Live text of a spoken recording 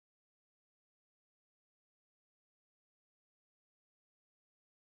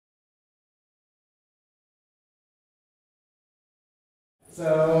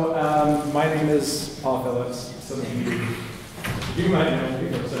So, my name is Paul Phillips. Some of you might know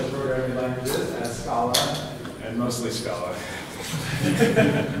me from such programming languages as Scala, and mostly Scala.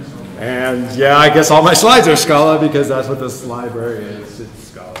 And yeah, I guess all my slides are Scala because that's what this library is. It's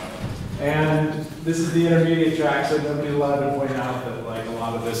Scala. And this is the intermediate track, so nobody's allowed to point out that like a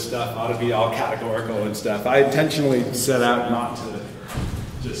lot of this stuff ought to be all categorical and stuff. I intentionally set out not to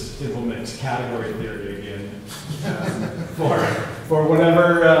just implement category theory again for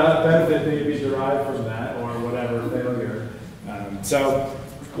whatever benefit may be derived from that or whatever failure. So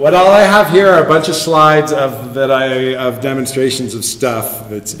what all I have here are a bunch of slides of demonstrations of stuff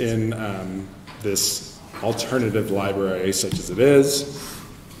that's in this alternative library, such as it is.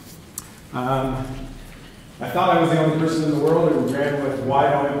 I thought I was the only person in the world who ran with why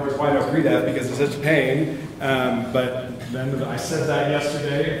no predef because it's such a pain. But then I said that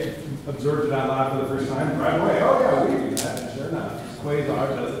yesterday, observed it out loud for the first time, right away, oh yeah, we do that, and sure enough, Quasar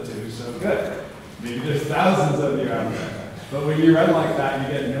does it too, so good. Maybe there's thousands of you out there. But when you run like that, you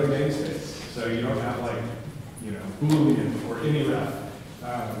get no namespace. So you don't have like, Boolean or any ref,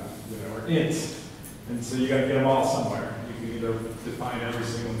 or int. And so you gotta get them all somewhere. You can either define every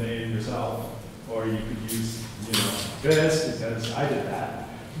single name yourself, or you could use, this, because I did that.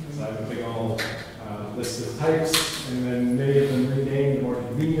 So I have a big old list of types, and then many of them renamed more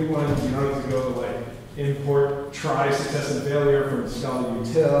convenient ones. You don't have to go to like import try success and failure from Scala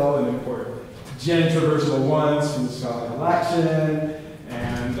util, and import gen traversable ones from the Scala collection,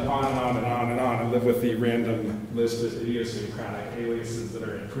 and on and on and on and on, and live with the random list of idiosyncratic aliases that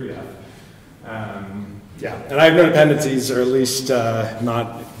are in predef. Yeah, and I have no dependencies, or at least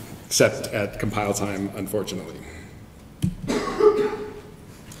not except at compile time, unfortunately.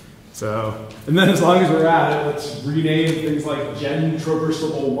 So, and then as long as we're at it, let's rename things like gen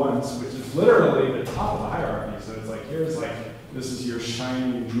traversable once, which is literally the top of the hierarchy. So it's like, this is your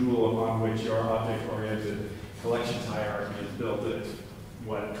shiny jewel upon which your object-oriented collections hierarchy is built at,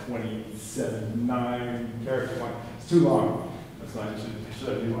 what, 27.9 character point. It's too long. That's not, it should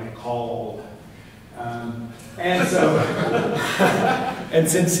have been like called. And so, and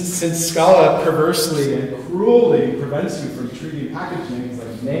since Scala perversely and cruelly prevents you from treating package names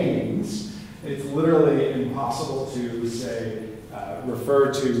like names, it's literally impossible to say,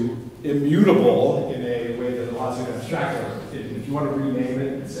 refer to immutable in a way that allows you to abstract it. If you want to rename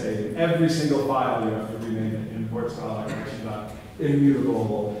it and say every single file, you have to rename it in import Scala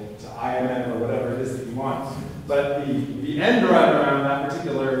immutable to IMM or whatever it is that you want. But the end run around that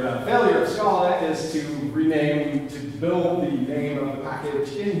particular failure of Scala is to build the name of the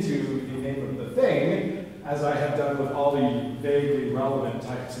package into the name of the thing, as I have done with all the vaguely relevant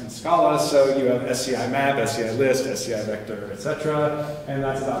types in Scala. So you have SCI map, SCI list, SCI vector, etc. And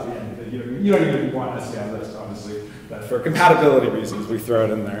that's about the end of it. You don't even want SCI list, honestly. But for compatibility reasons, we throw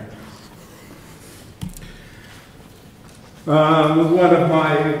it in there. One of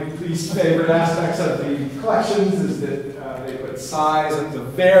my least favorite aspects of the collections is that they put size at the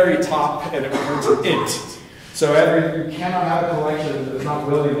very top and it returns an int. So you cannot have a collection that is not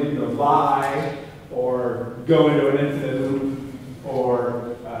willing to either lie or go into an infinite loop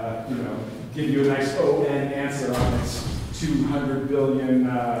or give you a nice open answer on its 200 billion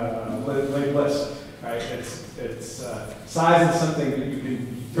linked list. Right? It's size is something that you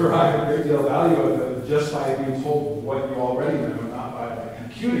can derive a great deal of value out of just by being told what you already know, not by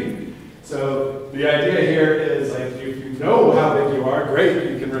computing. So the idea here is like if you know how big you are,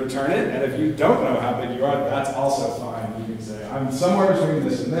 great, you can return it. And if you don't know how big you are, that's also fine. You can say, I'm somewhere between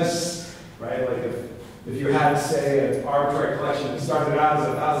this and this, right? Like if you had, say, an arbitrary collection that started out as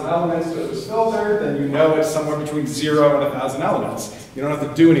 1,000 elements, but it was filtered, then you know it's somewhere between 0 and 1,000 elements. You don't have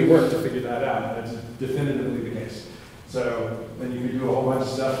to do any work to figure that out. That's definitively the case. So then you can do a whole bunch of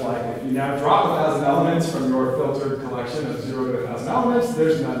stuff like if you now drop 1,000 elements from your filtered collection of 0 to 1,000 elements,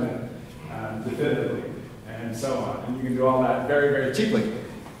 there's none in it, definitively, and so on. And you can do all that very, very cheaply.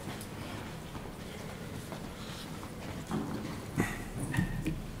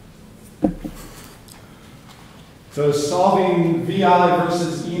 So solving VI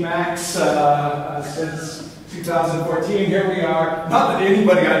versus Emacs since 2014, here we are. Not that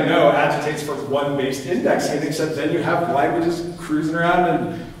anybody I know agitates for one-based indexing, except then you have languages cruising around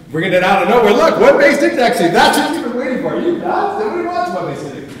and bringing it out of nowhere. Look, one-based indexing, that's what you've been waiting for. Nobody wants one-based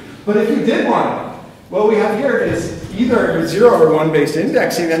indexing. But if you did want it, what we have here is either 0 or 1-based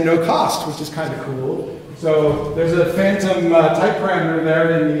indexing at no cost, which is kind of cool. So there's a phantom type parameter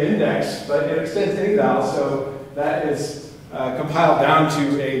there in the index, but it extends to eval, so that is compiled down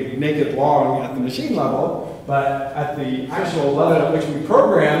to a naked long at the machine level. But at the actual level at which we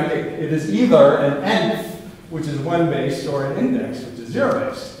program, it is either an nth, which is 1-based, or an index, which is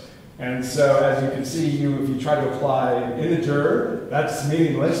zero-based. And so as you can see, if you try to apply an integer, that's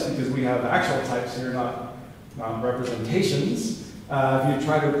meaningless because we have actual types here, not representations. If you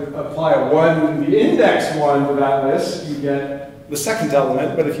try to apply the index 1 to that list, you get the second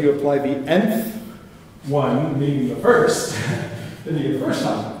element, but if you apply the nth one, meaning the first, then you get the first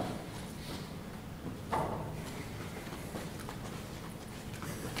element.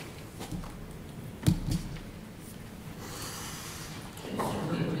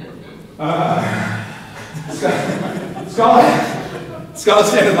 Scala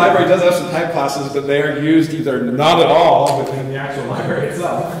Standard Library does have some type classes, but they are used either not at all within the actual library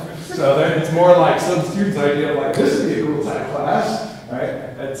itself. So it's more like some student's idea of like, this would be a cool type class, right?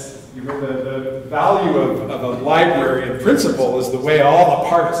 The value of a library in principle is the way all the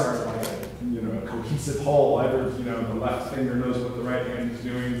parts are like a cohesive whole. The left finger knows what the right hand is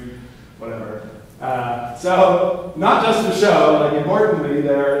doing, whatever. So not just to show, like importantly,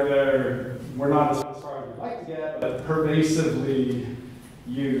 we're not as far as we'd like to get, but pervasively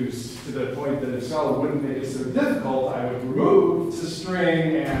used to the point that if Scala wouldn't make it so difficult, I would remove to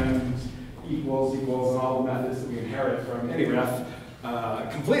string and equals and all the methods that we inherit from any ref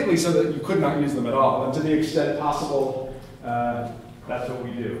completely so that you could not use them at all. And to the extent possible, that's what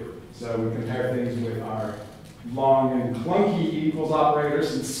we do. So we compare things with our long and clunky equals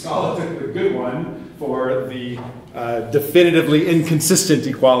operators, and Scala took the good one for the definitively inconsistent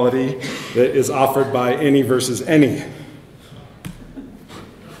equality that is offered by any versus any.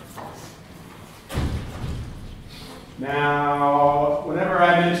 Now, whenever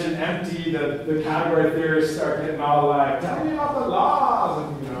I mention empty, the category theorists start getting all like, tell me about the laws.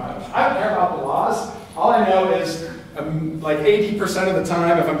 And, I don't care about the laws. All I know is like 80% of the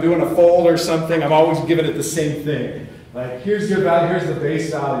time, if I'm doing a fold or something, I'm always giving it the same thing. Like, here's your value, here's the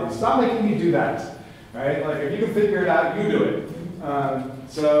base value. Stop making me do that, right? Like, if you can figure it out, you do it.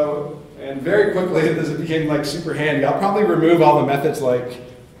 And very quickly, this became like super handy. I'll probably remove all the methods like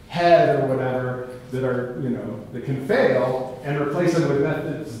head or whatever that are, that can fail, and replace them with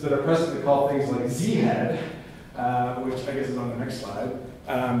methods that are presently called things like zhead, which I guess is on the next slide.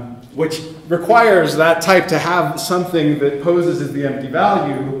 Which requires that type to have something that poses as the empty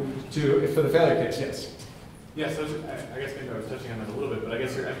value for the failure case, yes? Yeah, so I guess maybe I was touching on that a little bit, but I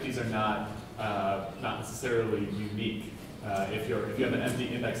guess your empties are not necessarily unique. If you have an empty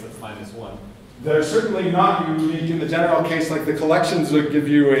index that's -1. They're certainly not unique in the general case, like the collections would give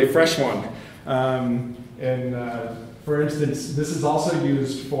you a fresh one. For instance, this is also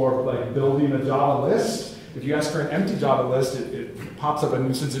used for like building a Java list. If you ask for an empty Java list, it pops up a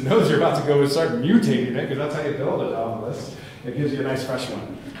nuisance. It knows you're about to go and start mutating it, because that's how you build a Java list. It gives you a nice fresh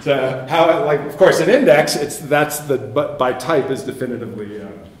one. So of course, an index, but by type is definitively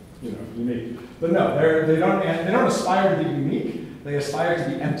unique. But no, they don't aspire to be unique. They aspire to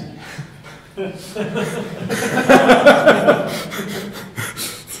be empty.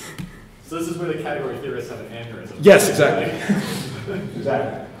 So this is where the category theorists have an aneurysm. Yes, exactly.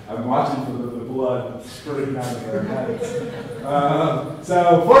 Exactly. I'm watching for the blood spurting out of their heads.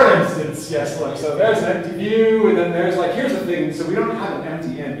 So for instance, yes, look, so there's an empty view, and then there's like, here's the thing, so we don't have an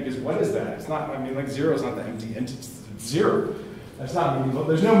empty int, because what is that? It's not, like 0 is not the empty int, it's 0. That's not meaningful.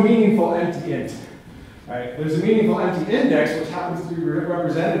 There's no meaningful empty int. Right? There's a meaningful empty index, which happens to be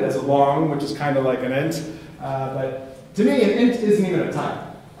represented as a long, which is kind of like an int. But to me, an int isn't even a type.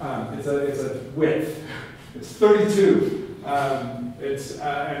 It's a width. It's 32.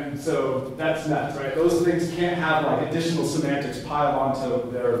 And so that's nuts, right? Those things can't have like additional semantics piled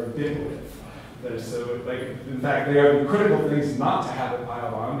onto their bit width. So, like, in fact, they are the critical things not to have it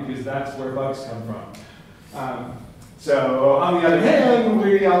piled on, because that's where bugs come from. So on the other hand,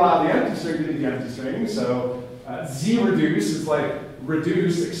 we allow the empty string to be the empty string. So z-reduce is like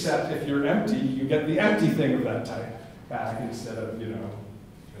reduce, except if you're empty, you get the empty thing of that type back instead of,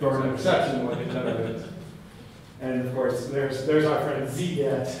 throwing an exception like it generates. And of course, there's our friend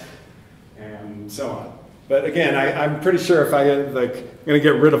zget, and so on. But again, I'm pretty sure if I'm going to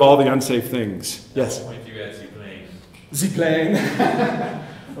get rid of all the unsafe things. Yes? What if you got z-plane? Z-plane.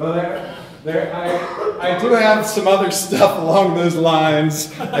 Well, I do have some other stuff along those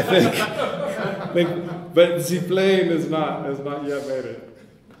lines, I think. But z-plane has not yet made it.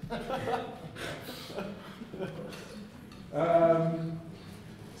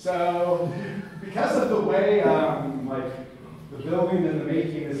 So, because of the way the building and the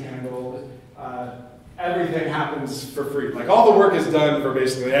making is handled, everything happens for free. Like, all the work is done for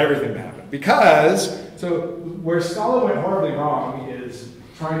basically everything to happen. So where Scala went horribly wrong is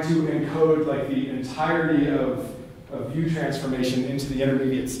trying to encode like the entirety of view transformation into the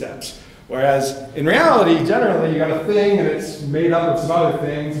intermediate steps. Whereas in reality, generally, you got a thing and it's made up of some other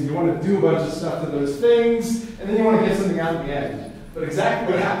things, and you want to do a bunch of stuff to those things, and then you want to get something out at the end. But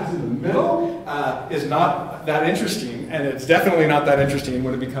exactly what happens in the middle is not that interesting, and it's definitely not that interesting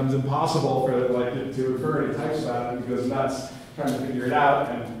when it becomes impossible for it to infer any types about it, and it goes nuts trying to figure it out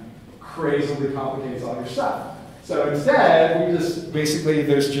and crazily complicates all your stuff. So instead, we just basically,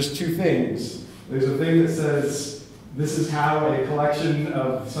 there's just two things. There's a thing that says, this is how a collection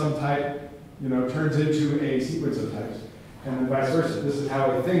of some type turns into a sequence of types. And then vice versa. This is how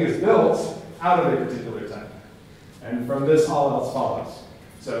a thing is built out of a particular type. And from this, all else follows.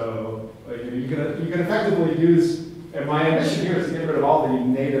 So you can effectively use, and my ambition here is to get rid of all the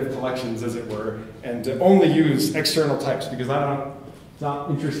native collections, as it were, and to only use external types, because it's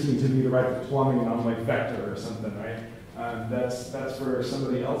not interesting to me to write the plumbing on like vector or something, right? That's for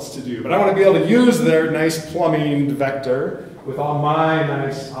somebody else to do. But I want to be able to use their nice plumbing vector with all my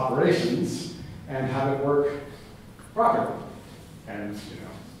nice operations and have it work properly. And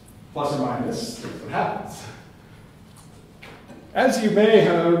plus or minus, that's what happens. As you may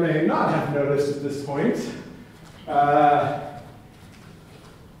or may not have noticed at this point,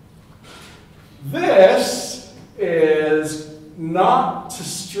 this is not to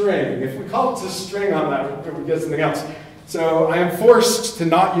string. If we call it to string on that, it would get something else. So I am forced to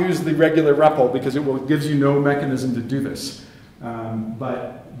not use the regular REPL because it gives you no mechanism to do this.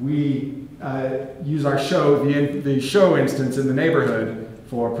 But we use our show, the show instance in the neighborhood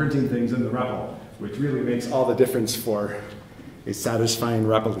for printing things in the REPL, which really makes all the difference for a satisfying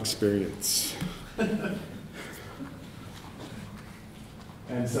REPL experience.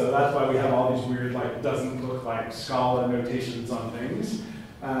 And so that's why we have all these weird, doesn't look like Scala notations on things.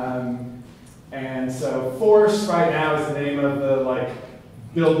 And so force right now is the name of the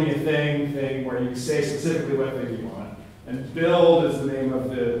build me a thing where you say specifically what thing you want. And build is the name of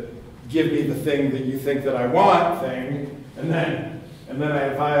the give me the thing that you think that I want thing. And then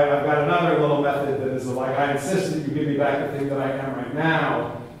I've got another little method that is I insist that you give me back the thing that I am right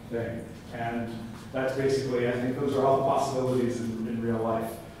now thing. And that's basically, I think those are all the possibilities in real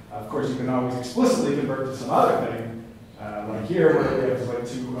life. Of course, you can always explicitly convert to some other thing. Like here, where we have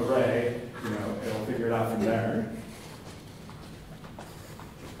to array, it'll figure it out from there.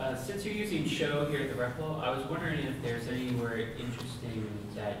 Since you're using show here at the REPL, I was wondering if there's anywhere interesting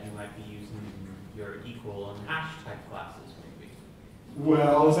that you might be using your equal and hash type classes, maybe.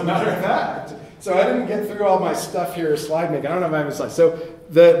 Well, as a matter of fact, so I didn't get through all my stuff here, slide make. I don't know if I have a slide. So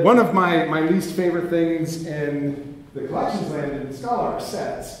one of my least favorite things in the collections land in Scala are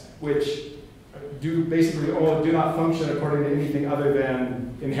sets, which do not function according to anything other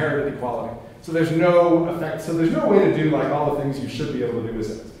than inherited equality. So there's no effect. So there's no way to do all the things you should be able to do with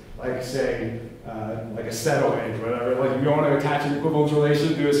sets. Like say, like a setoid or whatever. Like if you want to attach an equivalence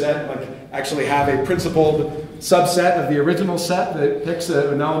relation to a set, actually have a principled subset of the original set that picks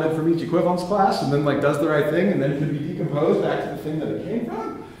an element from each equivalence class and then does the right thing and then can be decomposed back to the thing that it came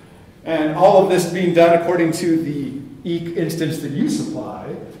from. And all of this being done according to the eq instance that you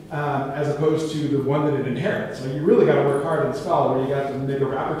supply, as opposed to the one that it inherits. So you really got to work hard in Scala where you got to make a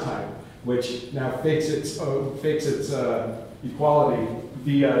wrapper type, which now fakes its equality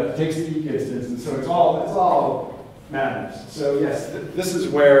via takes the eq instance, and so it's all madness. So yes, this is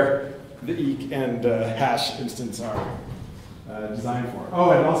where the eq and hash instance are designed for. Oh,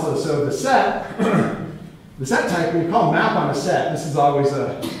 and also, so the set, the set type, when you call map on a set, this is always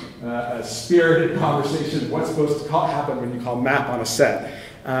a spirited conversation. What's supposed to happen when you call map on a set?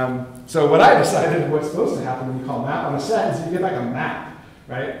 So what I decided what's supposed to happen when you call map on a set is you get a map,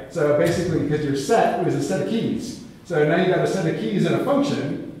 right? So basically, because your set is a set of keys. So now you've got a set of keys in a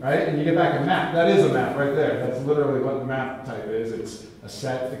function, right? And you get back a map. That is a map right there. That's literally what the map type is. It's a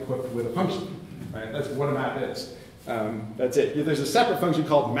set equipped with a function, right? That's what a map is. That's it. There's a separate function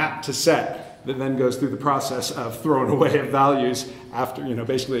called map to set that then goes through the process of throwing away of values after,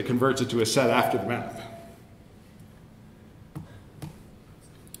 basically it converts it to a set after the map.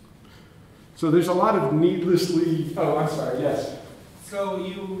 So there's a lot of needlessly, oh, I'm sorry, yes. So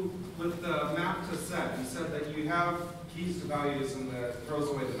with the map to set, you said that you have keys to values and that throws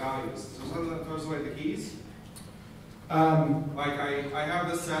away the values. So something that throws away the keys? I have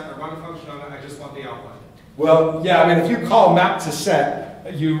this set, I run a function on it, I just want the output. Well, yeah, if you call map to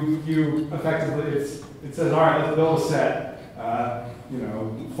set, you effectively, it says, all right, let's build a set,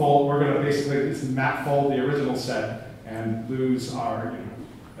 fold, we're going to basically map fold the original set and lose our,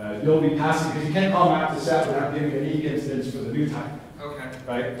 you'll be passing, because you can't call map to set without giving an eq instance for the new type. Okay.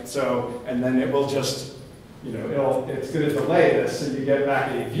 Right? So, and then it will just, it's going to delay this, so you get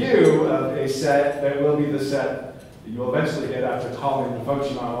back a view of a set that will be the set that you'll eventually get after calling the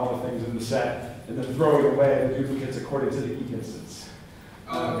function on all the things in the set and then throwing away the duplicates according to the E instance.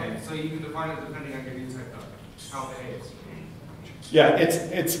 Oh, okay. So you can define it depending on your new type of how it behaves. Yeah,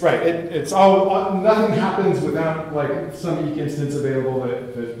 it's right. It's all, nothing happens without like some eq instance available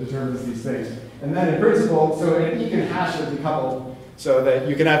that determines these things. And then in principle, so an eq and hash are decoupled so that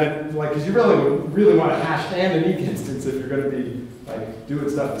you can have it like, because you really want a hash and an eq instance if you're going to be like doing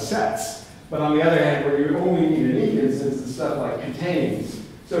stuff with sets. But on the other hand, where you only need an eq instance is stuff like contains.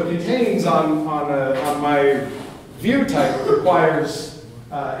 So contains on my view type requires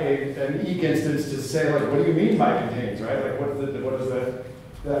an eq instance to say like, what do you mean by contains, right? Like what is the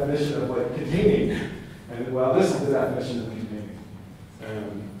definition of like containing? And well, this is the definition of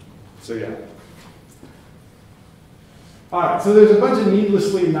containing. So yeah. All right, so there's a bunch of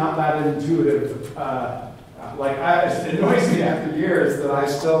needlessly not that intuitive, it annoys me after years that I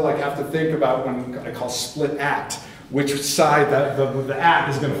still like have to think about when I call split act, which side that the act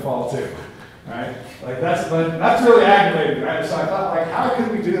is going to fall to. Right? Like that's really aggravating, right? So I thought, like, how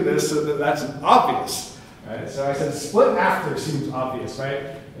can we do this so that that's obvious, right? So I said split after seems obvious,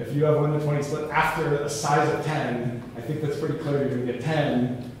 right? If you have 1 to 20 split after a size of 10, I think that's pretty clear. You're going to get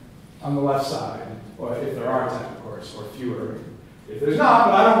 10 on the left side, or if there are 10, of course, or fewer. If there's not,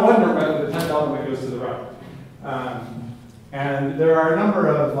 but I don't wonder whether the 10th element goes to the right. And there are a number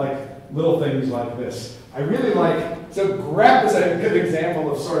of like little things like this. I really like, so grep is a good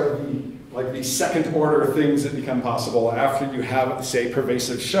example of sort of the second order things that become possible after you have, say,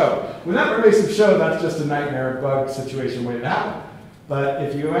 pervasive show. Without pervasive show, that's just a nightmare bug situation waiting to happen. But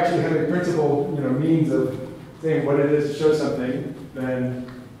if you actually have a principal, means of saying what it is to show something, then,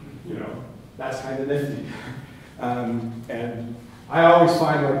 that's kind of nifty. And I always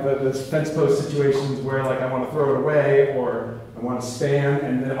find like those fence post situations where like I want to throw it away or I want to span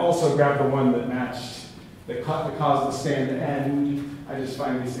and then also grab the one that matched, that caused the span to end. I just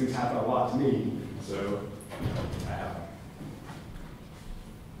find these things happen a lot to me, so I have them.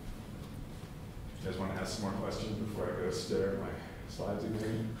 You guys want to ask some more questions before I go stare at my slides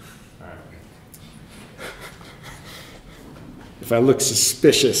again? All right. If I look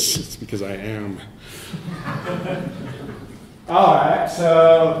suspicious, it's because I am. All right,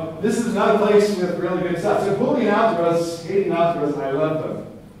 so this is another place with really good stuff. So Boolean algebras, Hayden algebras, I love them.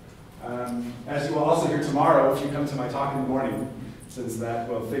 As you will also hear tomorrow if you come to my talk in the morning, since that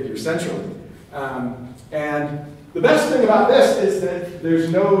will figure centrally. And the best thing about this is that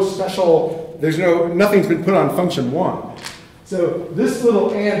nothing's been put on function 1. So this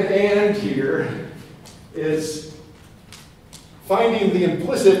little and here is finding the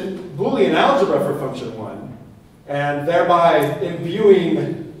implicit Boolean algebra for function 1, and thereby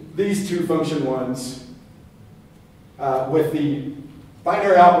imbuing these two function 1s with the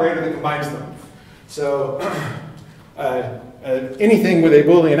binary operator that combines them. So anything with a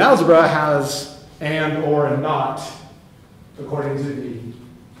Boolean algebra has and, or, and not, according to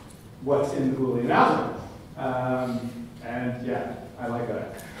what's in the Boolean algebra. And yeah, I like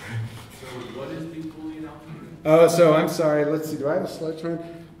that. So what is the Boolean algebra? Oh, so I'm sorry, let's see, do I have a slide trying?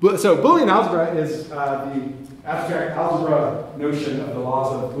 So Boolean algebra is the abstract algebra notion of the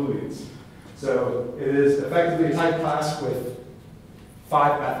laws of Booleans. So it is effectively a type class with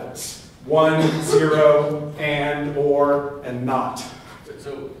 5 methods. 1, 0, and, or, and not.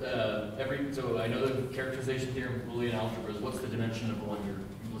 So I know the characterization theorem of Boolean algebras. What's the dimension of the one you're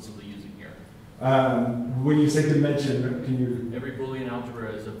implicitly using here? When you say dimension, can you? Every Boolean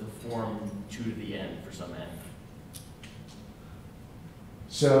algebra is of the form 2 to the n for some n.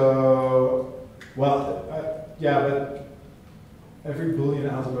 So, well, yeah, but every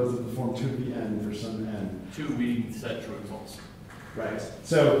Boolean algebra is of the form 2 to the n for some n. 2 being set true and false. Right.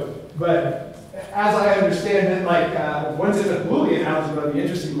 So, but as I understand it, like once it's a Boolean algebra, the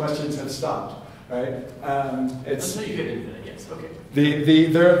interesting questions have stopped. Right. Until you get infinite, yes. Okay.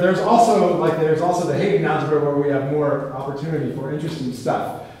 There's also the Hayden algebra where we have more opportunity for interesting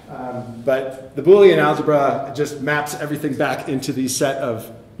stuff. But the Boolean algebra just maps everything back into the set of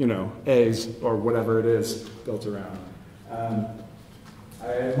A's or whatever it is built around.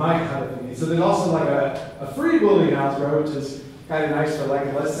 So there's also like a free Boolean algebra, which is kind of nice for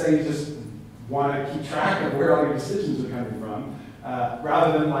like, let's say you just want to keep track of where all your decisions are coming from,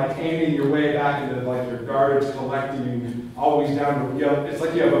 rather than like aiming your way back into like your garbage collecting always down to, it's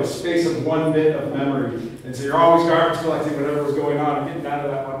like you have a space of 1 bit of memory, and so you're always garbage collecting whatever was going on and getting down to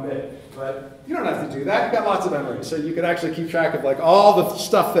that 1 bit. But you don't have to do that. You've got lots of memory, so you can actually keep track of like all the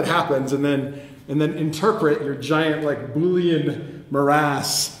stuff that happens, and then interpret your giant like Boolean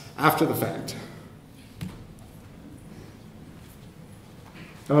morass after the fact.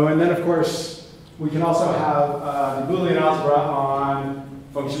 Oh, and then of course, we can also have the Boolean algebra on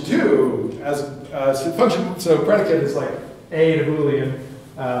function 2 as function. So predicate is like a to Boolean.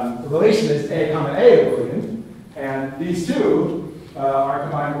 The relation is a comma a Boolean, and these two are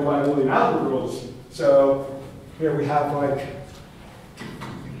combinable by Boolean algebra rules. So here we have like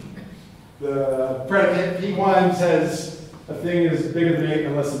the predicate P1 says a thing is bigger than 8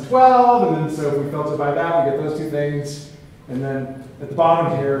 and less than 12, and then so if we filter by that, we get those two things. And then at the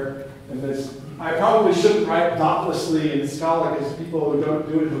bottom here, and this, I probably shouldn't write dotlessly in Scala because people who don't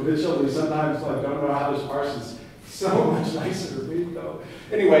do it habitually sometimes like don't know how this parses. So much nicer to read though.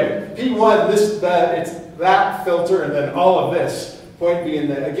 Anyway, P1, it's that filter, and then all of this. Point being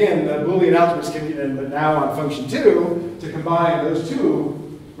that, again, the Boolean algebra is kicking in, but now on function 2, to combine those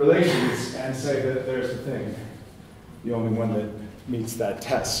two relations and say that there's the thing, the only one that meets that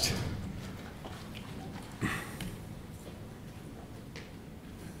test.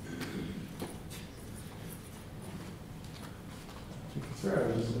 Sorry, I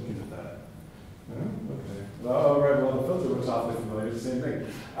was just looking at that. Oh, okay. Oh, right, well, the filter looks awfully familiar, it's the same thing.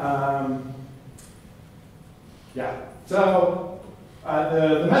 Yeah, so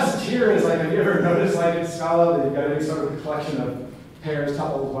the message here is like, have you ever noticed like in Scala that you've got any sort of collection of pairs,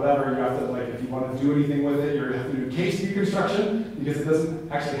 tuples, whatever, you have to like, if you want to do anything with it, you have to do case deconstruction because it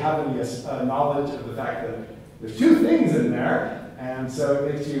doesn't actually have any knowledge of the fact that there's two things in there, and so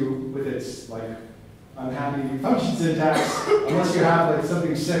it makes you, with its like unhappy function syntax, unless you have like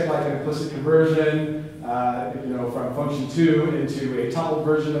something sick like an implicit conversion, from function 2 into a tuple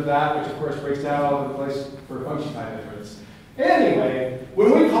version of that, which of course breaks down all over the place for function type difference. Anyway,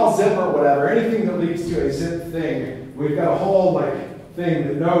 when we call zip or whatever, anything that leads to a zip thing, we've got a whole like thing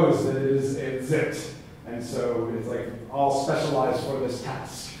that knows that it is zipped, and so it's like all specialized for this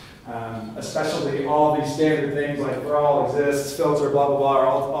task. Especially all these standard things like for all exists, filter, blah blah blah,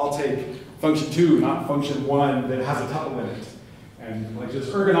 all take function 2, not function 1 that has a tuple in it. And like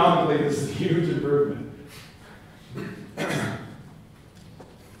just ergonomically, this is a huge improvement.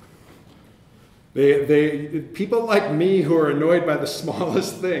 People like me who are annoyed by the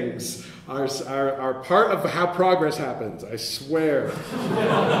smallest things are part of how progress happens, I swear.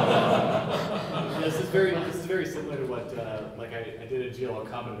 This is very similar to what like I did at GLL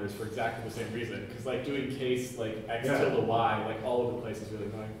commentators for exactly the same reason. Because like doing case like x tilde y like all over the place is really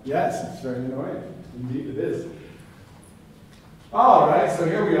annoying. Yes, it's very annoying. Indeed it is. All right, so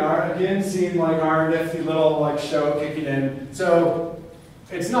here we are again, seeing like our nifty little like show kicking in. So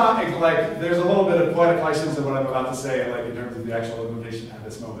it's not like there's a little bit of poetic license in what I'm about to say, like in terms of the actual implementation at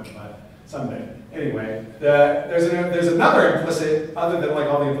this moment, but someday. Anyway, there's another implicit, other than like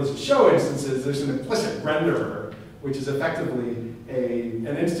all the implicit show instances, there's an implicit renderer, which is effectively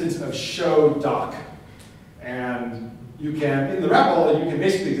an instance of show doc. And you can, in the REPL, you can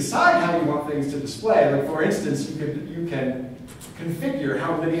basically decide how you want things to display. Like for instance, you can configure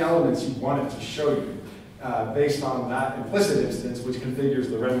how many elements you want it to show you based on that implicit instance, which configures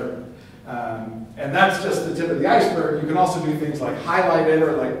the renderer. And that's just the tip of the iceberg. You can also do things like highlight it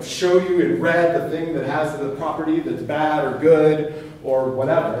or like show you in red the thing that has the property that's bad or good or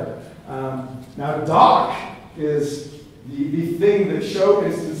whatever. Now doc is the thing that show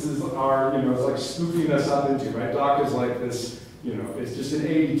instances are, it's like scooping us up into, right? Doc is like this, it's just an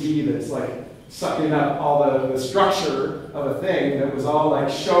ADT that's like sucking up all the structure of a thing that was all like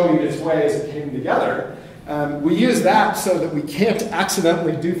showing its way as it came together. We use that so that we can't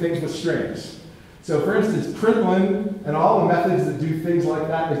accidentally do things with strings. So for instance, println and all the methods that do things like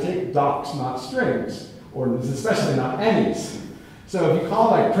that, they take docs, not strings, or especially not any's. So if you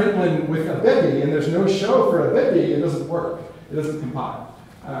call like println with a bippy and there's no show for a bippy, it doesn't work. It doesn't compile.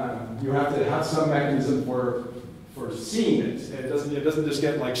 You have to have some mechanism for seeing it. It doesn't just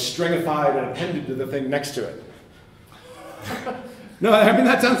get like stringified and appended to the thing next to it. No, I mean,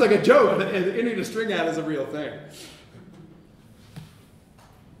 that sounds like a joke, but any to string at is a real thing.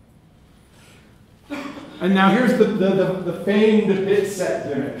 And now here's the famed bit set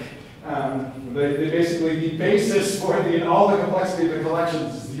gimmick. They basically, the basis for all the complexity of the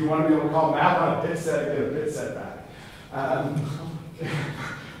collections is you want to be able to call map on a bit set and get a bit set back.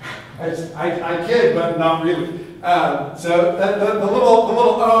 I kid, but not really. So the little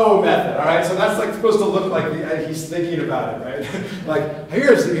O method, all right? So that's like supposed to look like he's thinking about it, right? Like,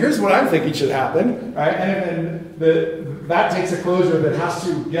 here's what I'm thinking should happen, right? And that takes a closure that has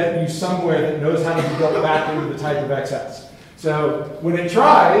to get you somewhere that knows how to be built back into the type of XS. So when it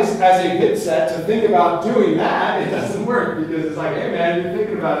tries, as a bit set, to think about doing that, it doesn't work because it's like, hey man, you're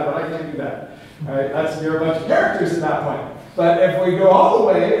thinking about it, but I can't do that. All right? You're a bunch of characters at that point. But if we go all the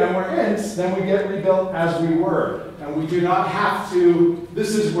way and we're ints, then we get rebuilt as we were. And And we do not have to,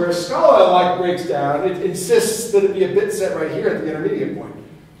 this is where Scala breaks down. It insists that it be a bit set right here at the intermediate point,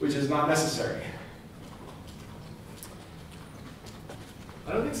 which is not necessary.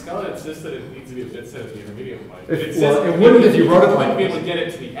 I don't think Scala insists that it needs to be a bit set at the intermediate point. It wouldn't if you wrote it like be able to get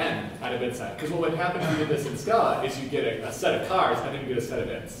it to the end at a bit set. Because what would happen if you did this in Scala is you get a set of cars and then you get a set of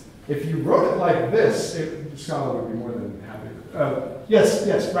bits. If you wrote it like this, Scala would be more than happy.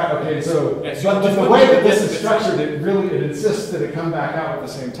 Yes, right, okay, so, yes, but the way that this is structured, it insists that it come back out with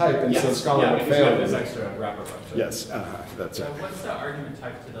the same type, and so Scala would fail. You have this extra wrapper function. Yes, that's So it. what's the argument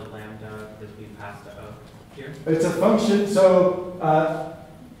type to the lambda that we passed to O here? It's a function, so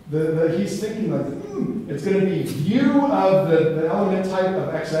he's thinking like, it's going to be view of the element type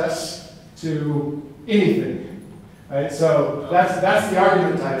of XS to anything. Right, so that's the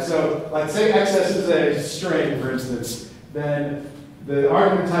argument type. So let's say XS is a string, for instance, then the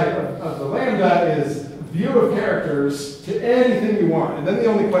argument type of the lambda is view of characters to anything you want. And then the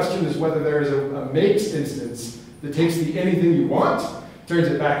only question is whether there is a makes instance that takes the anything you want, turns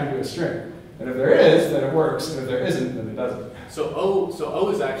it back into a string. And if there is, then it works, and if there isn't, then it doesn't. So O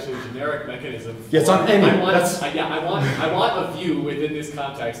is actually a generic mechanism. Yeah, it's on any. I want a view within this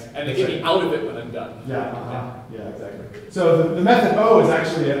context, and then get me out of it when I'm done. Yeah, exactly. So the method O is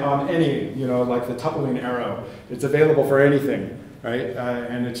actually on any, like the tupling arrow. It's available for anything, right?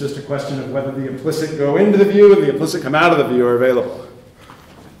 And it's just a question of whether the implicit go into the view and the implicit come out of the view are available.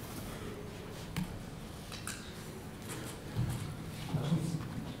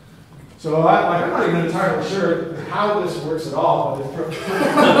 So I'm not even entirely sure how this works at all, but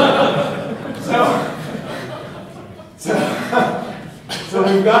it's so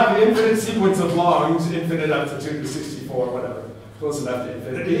we've got the infinite sequence of longs, infinite up to 2 to the 64, whatever, close enough to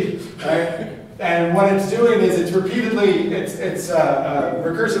infinity, right? And what it's doing is it's repeatedly, it's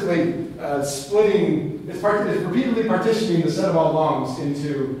recursively splitting, it's repeatedly partitioning the set of all longs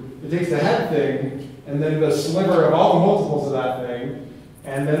into, it takes the head thing, and then the sliver of all the multiples of that thing,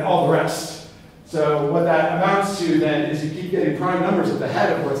 and then all the rest. So what that amounts to then is you keep getting prime numbers at the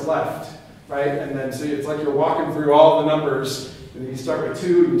head of what's left, right? And then so it's like you're walking through all the numbers, and you start with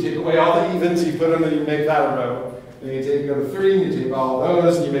 2, you take away all the evens, you put them, and you make that a row. Then you go to 3, and you take all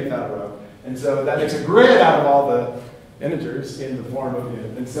those, and you make that a row. And so that makes a grid out of all the integers in the form of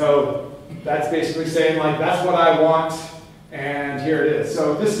it. And so that's basically saying, like, that's what I want, and here it is.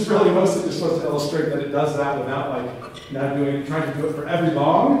 So this is really mostly just supposed to illustrate that it does that without, like, not trying to do it for every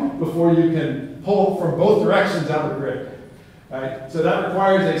long before you can pull from both directions out of the grid. Right? So that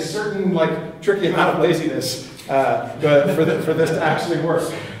requires a certain, like, tricky amount of laziness but for this to actually work.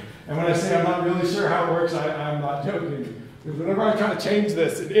 And when I say I'm not really sure how it works, I'm not joking. Because whenever I try to change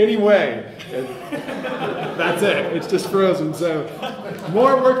this in any way, that's it. It's just frozen. So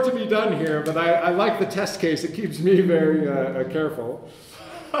more work to be done here, but I like the test case. It keeps me very careful.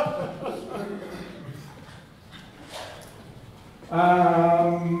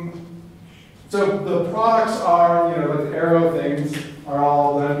 So the products are, like the arrow things are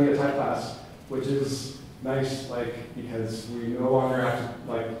all going to be a type class, which is nice, like, because we no longer have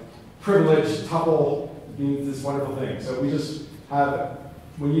to, like, privilege tuple means this wonderful thing. So we just have,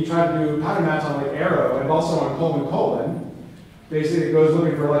 when you try to do pattern match on, like, arrow and also on colon, basically it goes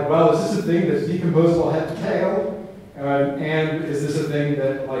looking for, like, well, is this a thing that's decomposable head to tail? And is this a thing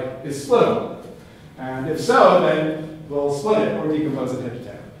that, like, is splittable? And if so, then we'll split it or decompose it head to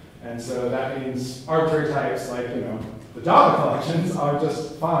tail. And so that means arbitrary types, like, the Java collections are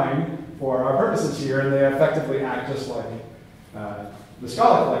just fine for our purposes here, and they effectively act just like the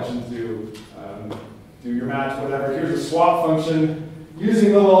Scala collections do. Do your match, whatever. Here's a swap function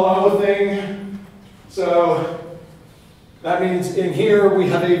using the little O thing. So that means in here we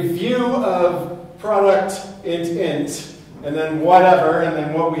have a view of product int, and then whatever, and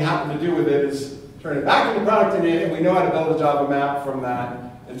then what we happen to do with it is turn it back into product int, and we know how to build a Java map from that.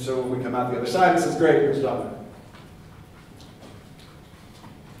 And so when we come out the other side, this is great, here's Java.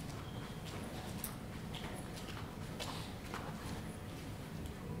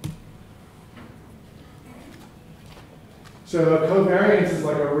 So covariance is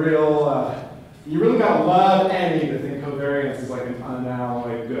like a real, you really gotta love any to think covariance is like an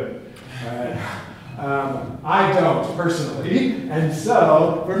unalloyed good. I don't personally, and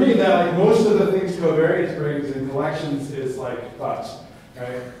so for me, that like most of the things covariance brings in collections is like bugs.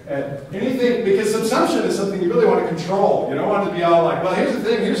 Right? And anything, because subsumption is something you really want to control. You don't want to be all like, well, here's the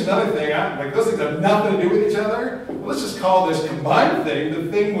thing, here's another thing. Like those things have nothing to do with each other. Well, let's just call this combined thing the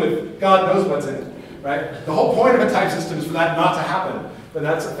thing with God knows what's in it. Right? The whole point of a type system is for that not to happen. But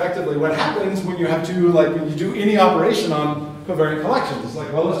that's effectively what happens when you have to, like, when you do any operation on covariant collections. It's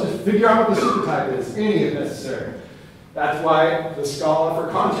like, well, let's just figure out what the supertype is, any if necessary. That's why the Scala,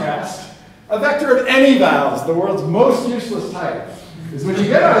 for contrast, a vector of any vowels, the world's most useless type, is when you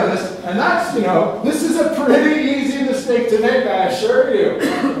get out of this, and that's, this is a pretty easy mistake to make, I assure you,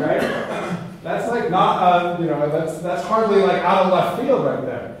 right? That's like not, that's hardly like out of left field right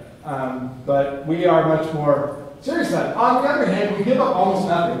there. But we are much more serious about it. On the other hand, we give up almost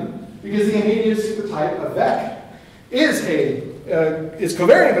nothing because the immediate supertype of vec is it's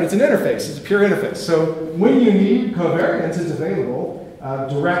covariant, but it's an interface. It's a pure interface. So when you need covariance, it's available.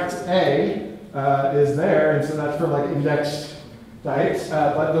 Direct A is there, and so that's for like indexed types.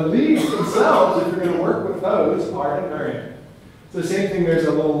 But the leads themselves, if you're going to work with those, are invariant. So the same thing. There's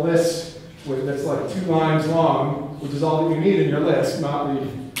a little list that's like 2 lines long, which is all that you need in your list, not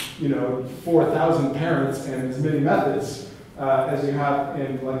the 4,000 parents and as many methods as you have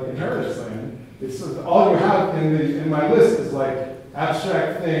in like inheritance land. It's all you have in my list is like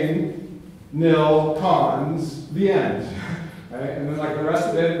abstract thing, nil, cons, the end. Right? And then like the rest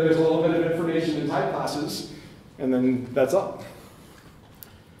of it, there's a little bit of information in type classes, and then that's all.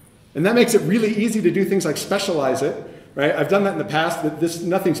 And that makes it really easy to do things like specialize it. Right? I've done that in the past.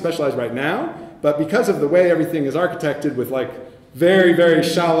 Nothing specialized right now, but because of the way everything is architected with like very, very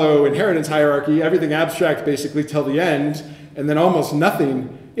shallow inheritance hierarchy, everything abstract basically till the end, and then almost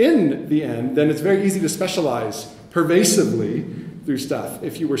nothing in the end, then it's very easy to specialize pervasively through stuff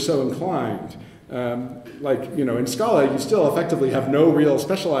if you were so inclined. In Scala, you still effectively have no real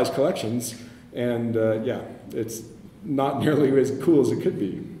specialized collections, and it's not nearly as cool as it could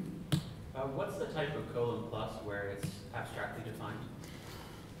be. What's the type of colon plus where it's abstractly defined?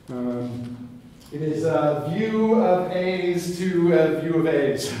 It is a view of A's to a view of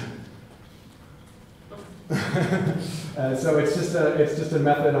A's. So it's just a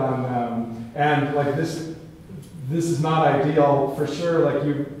method on, and like this is not ideal for sure.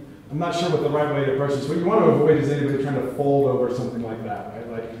 I'm not sure what the right way to approach this. What you want to avoid is anybody trying to fold over something like that, right?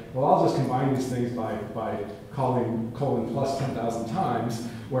 Like, well, I'll just combine these things by calling colon plus 10,000 times,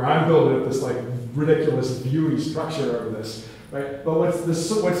 where I'm building up this like ridiculous viewy structure over this, right? But what's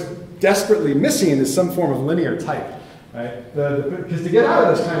desperately missing is some form of linear type. Right? Because to get out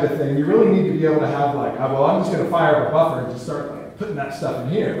of this kind of thing, you really need to be able to have like, I'm just going to fire up a buffer and just start like putting that stuff in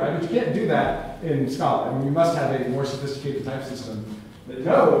here, right? But you can't do that in Scala. I mean, you must have a more sophisticated type system that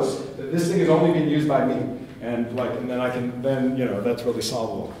knows that this thing is only being used by me, and then that's really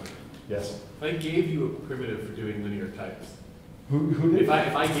solvable. Yes. If I gave you a primitive for doing linear types, who did? If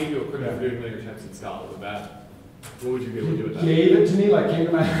I gave you a primitive for doing linear types in Scala, what would you be able to do with that? Gave it to me, like came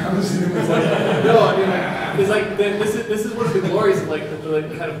to my house and it was like, no, I mean, it's like this is one of the glories of like the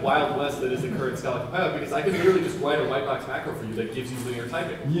kind of wild west that is the current Scala compiler, because I can literally just write a white box macro for you that gives you linear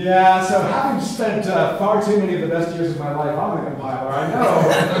typing. Yeah, so having spent far too many of the best years of my life on the compiler, I know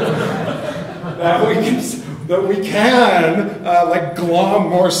that we can like glom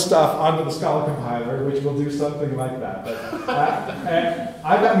more stuff onto the Scala compiler, which will do something like that. But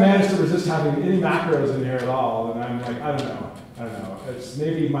I've managed to resist having any macros in here at all, and I'm like, I don't know. It's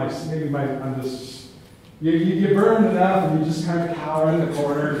maybe I'm just you burned enough, and you just kind of cower in the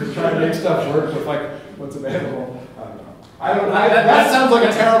corner, just trying to make stuff work with like what's available. I don't know. That sounds like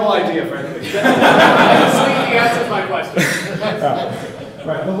a terrible idea, frankly. That answers my question.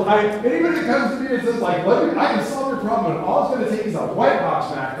 Right. Well, anybody that comes to me and says, like, I can solve your problem, and all it's going to take is a white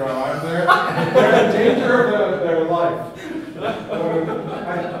box macro, they're in danger of their life.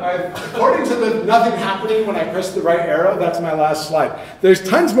 According to the nothing happening when I press the right arrow, that's my last slide. There's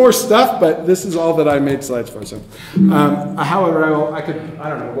tons more stuff, but this is all that I made slides for. So, however, I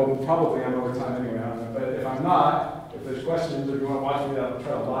don't know. Well, probably I'm over time anyway. I don't know. But if I'm not, if there's questions, or if you want to watch me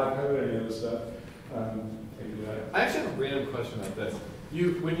try to live code or any of this stuff, I can do that. I actually have a random question about this.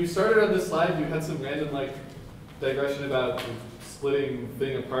 When you started on this slide, you had some random like digression about splitting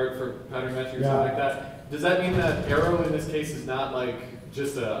thing apart for pattern matching or something like that. Does that mean that arrow in this case is not like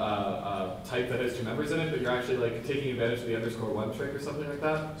just a type that has 2 members in it, but you're actually like taking advantage of the _1 trick or something like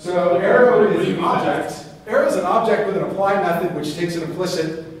that? So arrow is an object. Arrow is an object with an apply method which takes an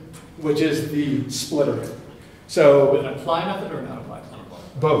implicit, which is the splitter. So with an apply method or not apply?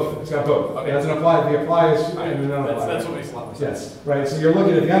 Both. It's got both. Okay. It has an apply. The apply is right. and an unapply. That's what makes a lot more sense. Yes. Right. So you're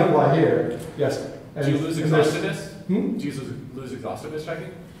looking at the unapply here. Yes. And, do you lose exhaustiveness? Do you lose exhaustiveness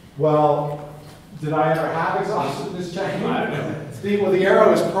checking? Well, did I ever have exhaustiveness checking? I don't know. The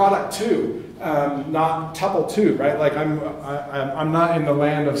arrow is product 2, not tuple 2, right? Like I'm not in the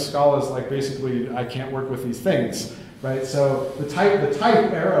land of Scala's. Like basically, I can't work with these things, right? So the type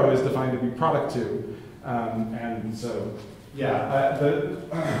arrow is defined to be product 2, and so. Yeah,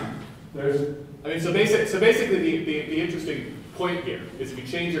 there's. I mean, so basically, the interesting point here is if you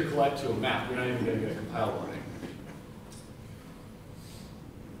change your collect to a map, you're not even going to get a compile warning.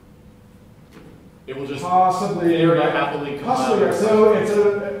 It will just possibly very happily compile. possibly. So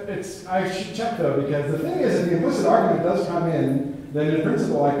it's I should check though, because the thing is, if the implicit argument does come in, then in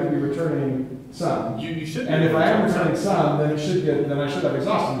principle I could be returning some. You should. And if I am returning some, then I should have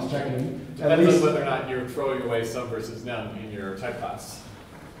exhaustions checking. At Depends least, on whether or not you're throwing away some versus none in your type class.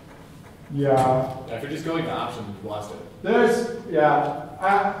 yeah. If you're just going to options, you lost it. Let's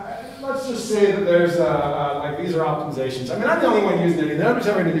just say that there's like these are optimizations. I mean, I'm the only one using any. Nobody's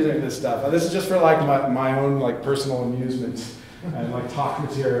ever going to use any of this stuff. This is just for like my own like personal amusement and like talk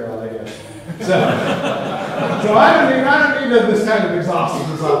material, I guess. So I don't need this kind of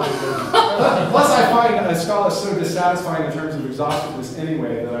exhaustiveness. Plus, I find Scala so dissatisfying in terms of exhaustiveness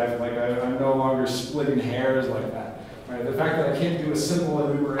anyway that I'm no longer splitting hairs like that. Right? The fact that I can't do a simple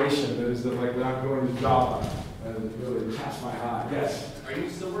enumeration that is like not going to Java really catch my eye. Yes. Are you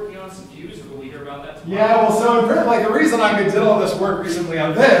still working on Suffuse, or will we hear about that tomorrow? Yeah, well, so like the reason I did all this work recently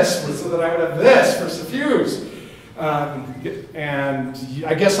on this was so that I would have this for Suffuse. And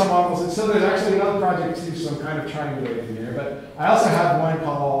I guess I'm almost, so there's actually another project too, so I'm kind of triangulating here, but I also have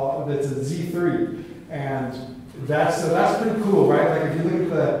one that's a Z3, and that's pretty cool, right? Like if you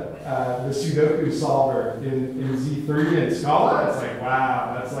look at the Sudoku solver in Z3 in Scala, it's like,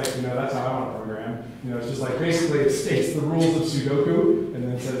 wow, that's like, that's how I want to program. It's just like basically it states the rules of Sudoku and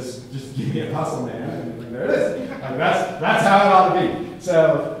then says, just give me a puzzle, man, and there it is. Like that's how it ought to be.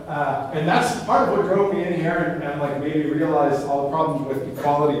 So, and that's part of what drove me in here and like made me realize all the problems with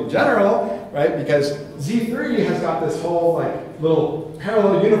equality in general, right? Because Z3 has got this whole like little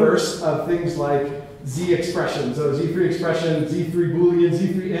parallel universe of things like Z expressions, so Z3 expression, Z3 Boolean,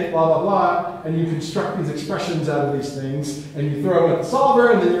 Z3 int, blah, blah, blah, and you construct these expressions out of these things, and you throw them at the solver,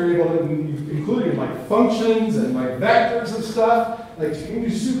 and then you're able to, including like functions and like vectors and stuff, like you can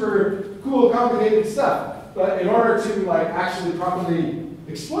do super cool, complicated stuff. But in order to like actually properly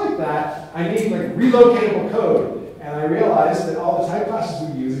exploit that, I need like relocatable code, and I realized that all the type classes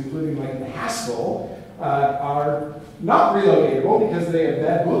we use, including like the Haskell, are not relocatable because they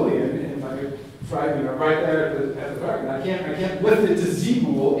embed Boolean in like right there at the target. I can't lift it to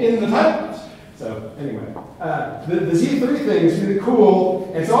zbool in the type class. So anyway, the Z3 thing is really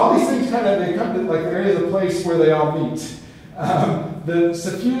cool, and so all these things they come to like there is a place where they all meet. The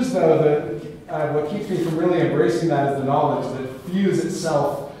Suffuse though, what keeps me from really embracing that is the knowledge that Fuse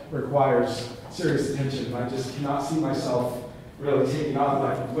itself requires serious attention. I just cannot see myself really taking on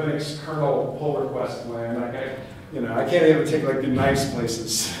like Linux kernel pull request land. I can't even take like the nice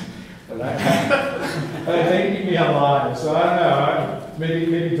places. They keep me alive, so I don't know.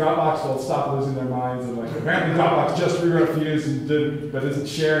 Maybe Dropbox will stop losing their minds and like apparently Dropbox just rewrote Fuse and didn't, but isn't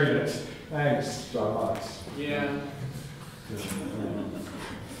sharing it. Thanks, Dropbox. Yeah.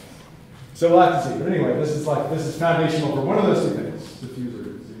 So we'll have to see. But anyway, this is foundational for one of those two things, Suffuse or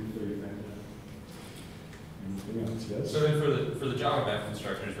Z3 thing. Anything else? Yes. So then for the Java map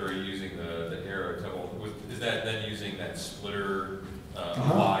constructors where you're using the arrow tuple, is that then using that splitter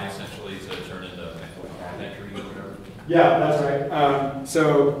Y essentially to turn into that tree or whatever? Yeah, that's right.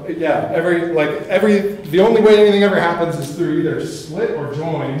 So yeah, the only way anything ever happens is through either split or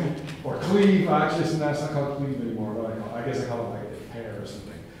join or cleave. Actually, sometimes it's not called cleave anymore, but I guess I call it like a pair or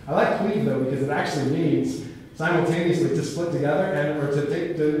something. I like cleave though because it actually means simultaneously to split together or to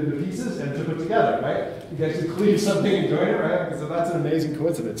take into pieces and to put together, right? You guys can cleave something and join it, right? Because that's an amazing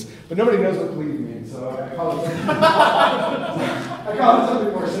coincidence. But nobody knows what cleave means, so I call it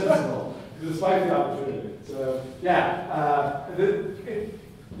something more sensible, despite the opportunity. So yeah,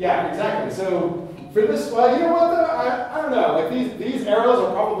 yeah, exactly. So for this, well, you know what? Though? I don't know. Like these arrows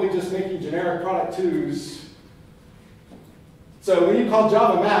are probably just making generic product twos. So when you call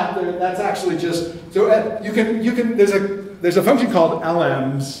Java map, that's actually just so you can. There's a function called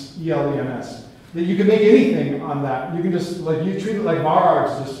LMS, ELEMS, that you can make anything on that. You can just you treat it like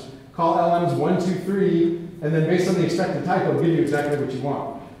varargs. Just call LMS 1, 2, 3, and then based on the expected type, it'll give you exactly what you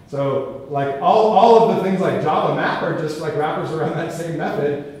want. So like all of the things like Java map are just like wrappers around that same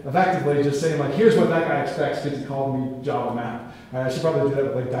method, effectively just saying like, here's what that guy expects because he called me Java map. I should probably do that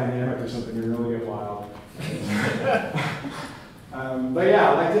with like dynamic or something and really get wild. But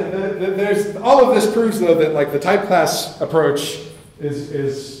yeah, like there's all of this proves though that like the type class approach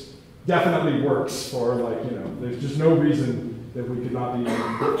is definitely works for there's just no reason that we could not be,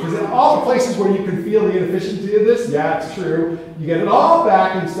 because in all the places where you can feel the inefficiency of this, yeah, it's true. You get it all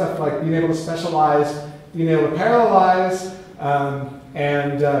back in stuff like being able to specialize, being able to parallelize,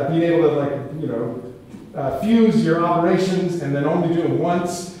 and being able to fuse your operations and then only do it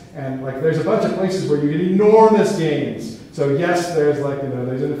once. And like there's a bunch of places where you get enormous gains. So yes, there's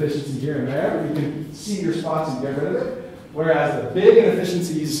there's inefficiency here and there, but you can see your spots and get rid of it. Whereas the big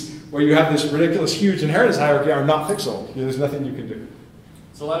inefficiencies where you have this ridiculous, huge inheritance hierarchy are not fixable. There's nothing you can do.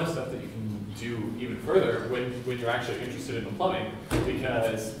 It's a lot of stuff that you can do even further when you're actually interested in the plumbing,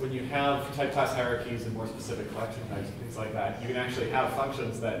 because when you have type class hierarchies and more specific collection types and things like that, you can actually have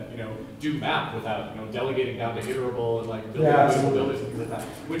functions that do map without delegating down to iterable and like building builders and things like that,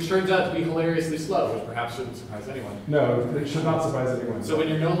 which turns out to be hilariously slow, which perhaps shouldn't surprise anyone. No, it should not surprise anyone. So when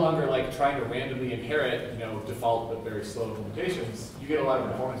you're no longer like trying to randomly inherit default but very slow implementations, you get a lot of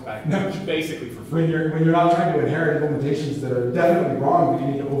performance back, basically for free. When you're not trying to inherit implementations that are definitely wrong, but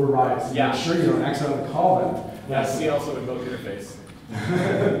you need to override. So make sure you don't accidentally call them. Yeah, see also invoke interface.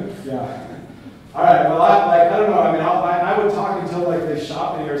 Yeah. All right. Well, I don't know. I mean, I would talk until like they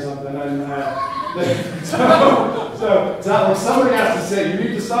shot me or something. And so like somebody has to say you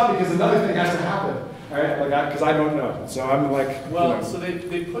need to stop because another thing has to happen. All right, like because I don't know. So I'm like. Well, so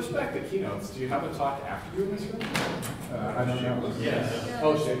they pushed back the keynotes. Do you have a talk after you in this room? I don't know. Yes.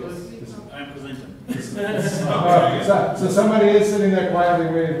 Oh, shapeless. I'm presenting. So somebody is sitting there quietly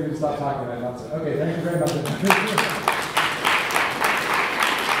waiting for you to stop talking. Okay, thank you very much.